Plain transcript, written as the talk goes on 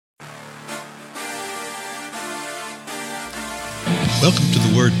Welcome to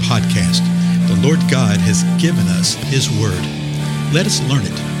the Word Podcast. The Lord God has given us His Word. Let us learn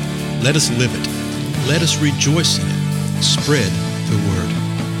it. Let us live it. Let us rejoice in it. Spread the Word.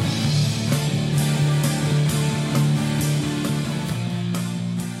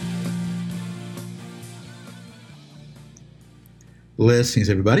 Blessings,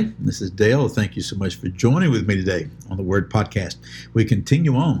 everybody. This is Dale. Thank you so much for joining with me today on the Word Podcast. We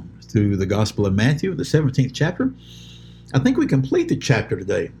continue on through the Gospel of Matthew, the 17th chapter. I think we complete the chapter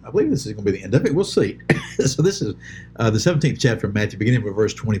today. I believe this is going to be the end of it. We'll see. So this is the 17th chapter of Matthew, beginning with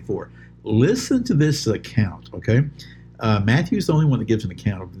verse 24. Listen to this account, okay? Matthew's the only one that gives an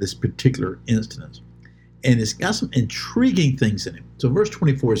account of this particular instance. And it's got some intriguing things in it. So verse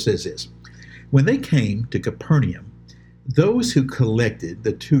 24 says this. When they came to Capernaum, those who collected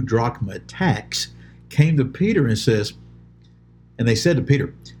the 2 drachma tax came to Peter and they said to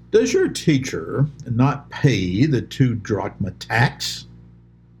Peter, "Does your teacher not pay the 2 drachma tax?"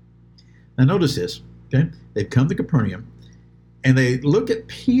 Now notice this, okay? They've come to Capernaum and they look at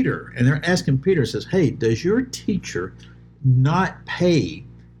Peter and they're asking Peter, says, "Hey, does your teacher not pay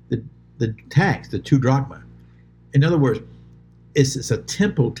the tax, the 2 drachma?" In other words, it's a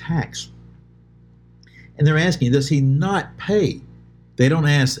temple tax. And they're asking, does he not pay? They don't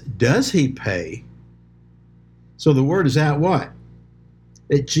ask, does he pay? So the word is out what?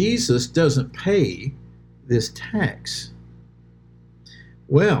 That Jesus doesn't pay this tax.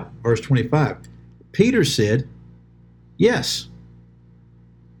 Well, verse 25, Peter said, yes.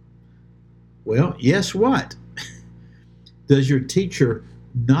 Well, yes what? Does your teacher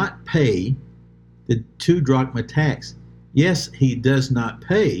not pay the 2 drachma tax? Yes, he does not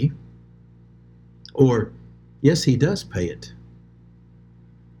pay. Or, yes, he does pay it.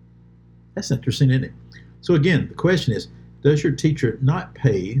 That's interesting, isn't it? So again, the question is, does your teacher not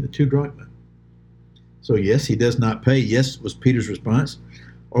pay the 2 drachma? So yes, he does not pay. Yes was Peter's response.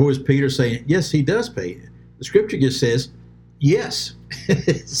 Or was Peter saying, yes, he does pay? The scripture just says, yes.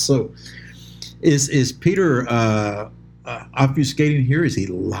 So is Peter obfuscating here? Is he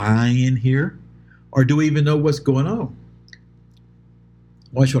lying here? Or do we even know what's going on?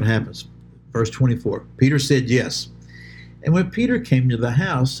 Watch what happens. Verse 24, Peter said yes. And when Peter came to the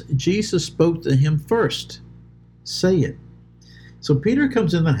house, Jesus spoke to him first, saying. So Peter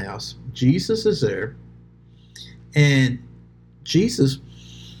comes in the house, Jesus is there, and Jesus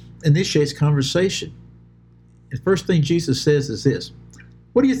initiates conversation. The first thing Jesus says is this,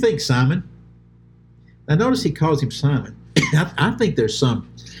 "What do you think, Simon?" Now notice he calls him Simon. I think there's some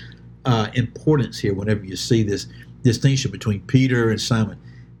importance here whenever you see this distinction between Peter and Simon.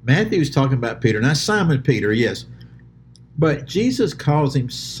 Matthew's talking about Peter. Now, Simon Peter, yes. But Jesus calls him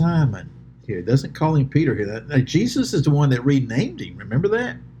Simon here. He doesn't call him Peter here. Now, Jesus is the one that renamed him. Remember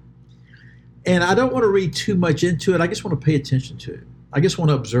that? And I don't want to read too much into it. I just want to pay attention to it. I just want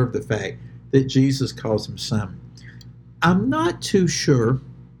to observe the fact that Jesus calls him Simon. I'm not too sure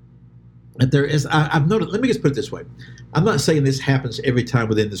that there is, I've noticed, let me just put it this way. I'm not saying this happens every time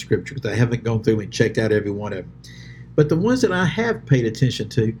within the scripture because I haven't gone through and checked out every one of them. But the ones that I have paid attention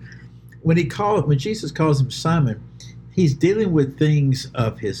to, when Jesus calls him Simon, he's dealing with things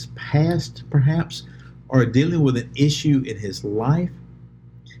of his past, perhaps, or dealing with an issue in his life,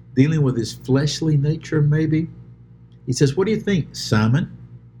 dealing with his fleshly nature, maybe. He says, "What do you think, Simon?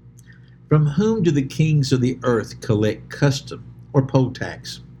 From whom do the kings of the earth collect custom or poll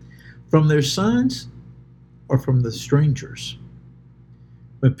tax? From their sons or from the strangers?"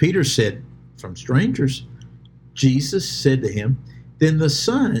 When Peter said, "From strangers," Jesus said to him, "Then the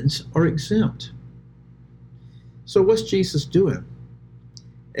sons are exempt." So what's Jesus doing?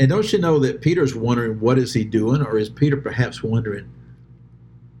 And don't you know that Peter's wondering, what is he doing? Or is Peter perhaps wondering,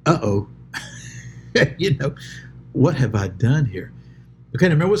 uh-oh, what have I done here? Okay,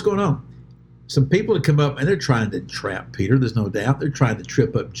 now remember what's going on. Some people have come up and they're trying to trap Peter, there's no doubt. They're trying to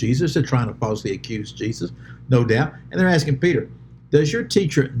trip up Jesus. They're trying to falsely accuse Jesus, no doubt. And they're asking Peter, does your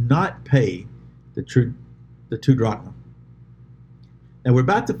teacher not pay the 2 drachma? Now we're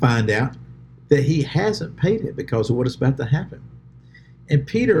about to find out that he hasn't paid it because of what is about to happen. And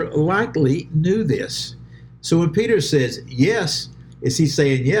Peter likely knew this. So when Peter says yes, is he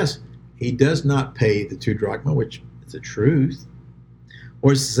saying yes, he does not pay the 2 drachma, which is the truth?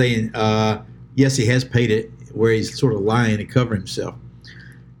 Or is he saying yes, he has paid it, where he's sort of lying and covering himself?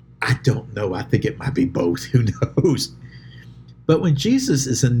 I don't know. I think it might be both. Who knows? But when Jesus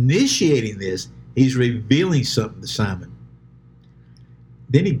is initiating this, he's revealing something to Simon.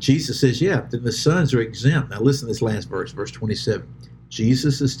 Then Jesus says, yeah, then the sons are exempt. Now listen to this last verse, verse 27.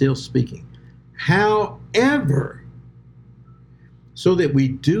 Jesus is still speaking. However, so that we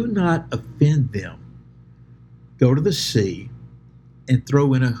do not offend them, go to the sea and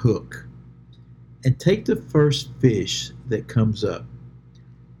throw in a hook and take the first fish that comes up.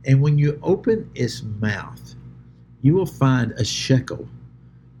 And when you open its mouth, you will find a shekel.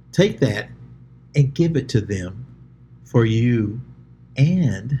 Take that and give it to them for you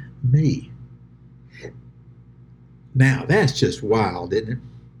and me. Now, that's just wild, isn't it?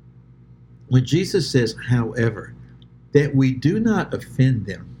 When Jesus says, however, that we do not offend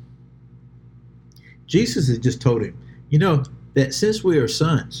them, Jesus has just told him, that since we are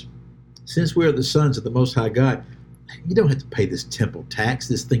sons, since we are the sons of the Most High God, you don't have to pay this temple tax,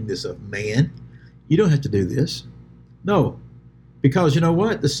 this thing that's of man. You don't have to do this. No, because you know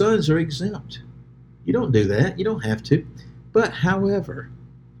what? The sons are exempt. You don't do that. You don't have to. But however,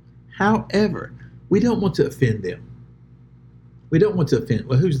 we don't want to offend them. We don't want to offend.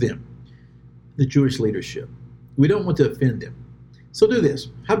 Well, who's them? The Jewish leadership. We don't want to offend them. So do this.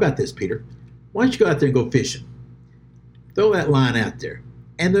 How about this, Peter? Why don't you go out there and go fishing? Throw that line out there.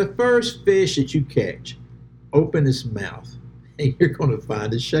 And the first fish that you catch, open its mouth, and you're going to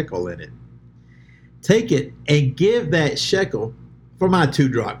find a shekel in it. Take it and give that shekel for my 2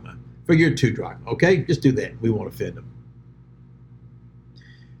 drachma, for your 2 drachma, okay? Just do that. We won't offend them.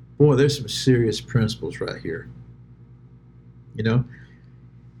 Boy, there's some serious principles right here. And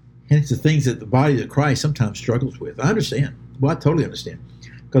it's the things that the body of Christ sometimes struggles with. I understand. Well, I totally understand.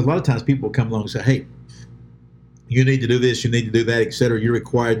 Because a lot of times people will come along and say, hey, you need to do this, you need to do that, etc. You're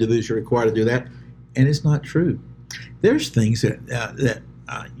required to do this, you're required to do that. And it's not true. There's things that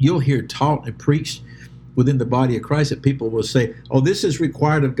you'll hear taught and preached within the body of Christ that people will say, oh, this is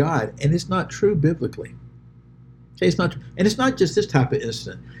required of God. And it's not true biblically. Okay, it's not, and it's not just this type of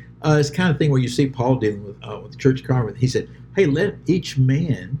incident. It's the kind of thing where you see Paul dealing with the church of Corinth. He said, hey, let each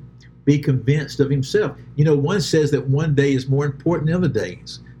man be convinced of himself. One says that one day is more important than other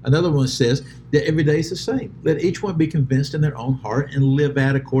days. Another one says that every day is the same. Let each one be convinced in their own heart and live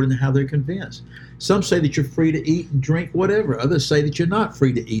out according to how they're convinced. Some say that you're free to eat and drink whatever. Others say that you're not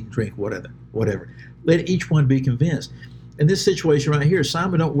free to eat and drink whatever. Let each one be convinced. In this situation right here,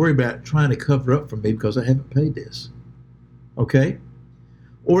 Simon, don't worry about trying to cover up for me because I haven't paid this. Okay?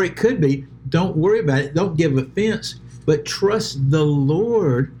 Or it could be, don't worry about it. Don't give offense, but trust the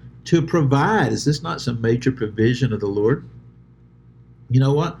Lord to provide. Is this not some major provision of the Lord? You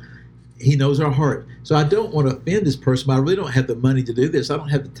know what? He knows our heart. So I don't want to offend this person, but I really don't have the money to do this. I don't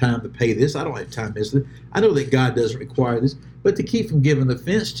have the time to pay this. I don't have time to miss it. I know that God doesn't require this, but to keep from giving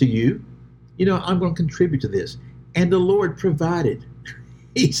offense to you, I'm going to contribute to this. And the Lord provided.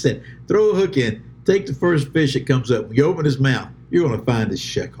 He said, throw a hook in, take the first fish that comes up. When you open his mouth, you're going to find a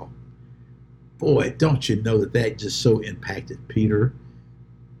shekel. Boy, don't you know that just so impacted Peter?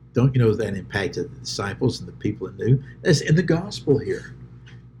 Don't you know that impacted the disciples and the people that knew? That's in the gospel here.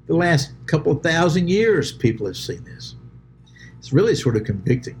 The last couple of thousand years, people have seen this. It's really sort of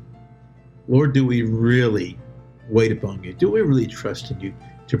convicting. Lord, do we really wait upon you? Do we really trust in you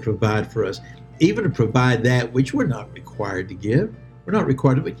to provide for us? Even to provide that which we're not required to give. We're not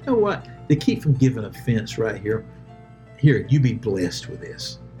required to, but you know what? To keep from giving offense right here, you be blessed with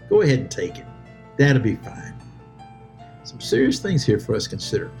this. Go ahead and take it. That'll be fine. Some serious things here for us to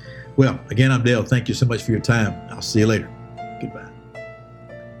consider. Well, again, I'm Dale. Thank you so much for your time. I'll see you later. Goodbye.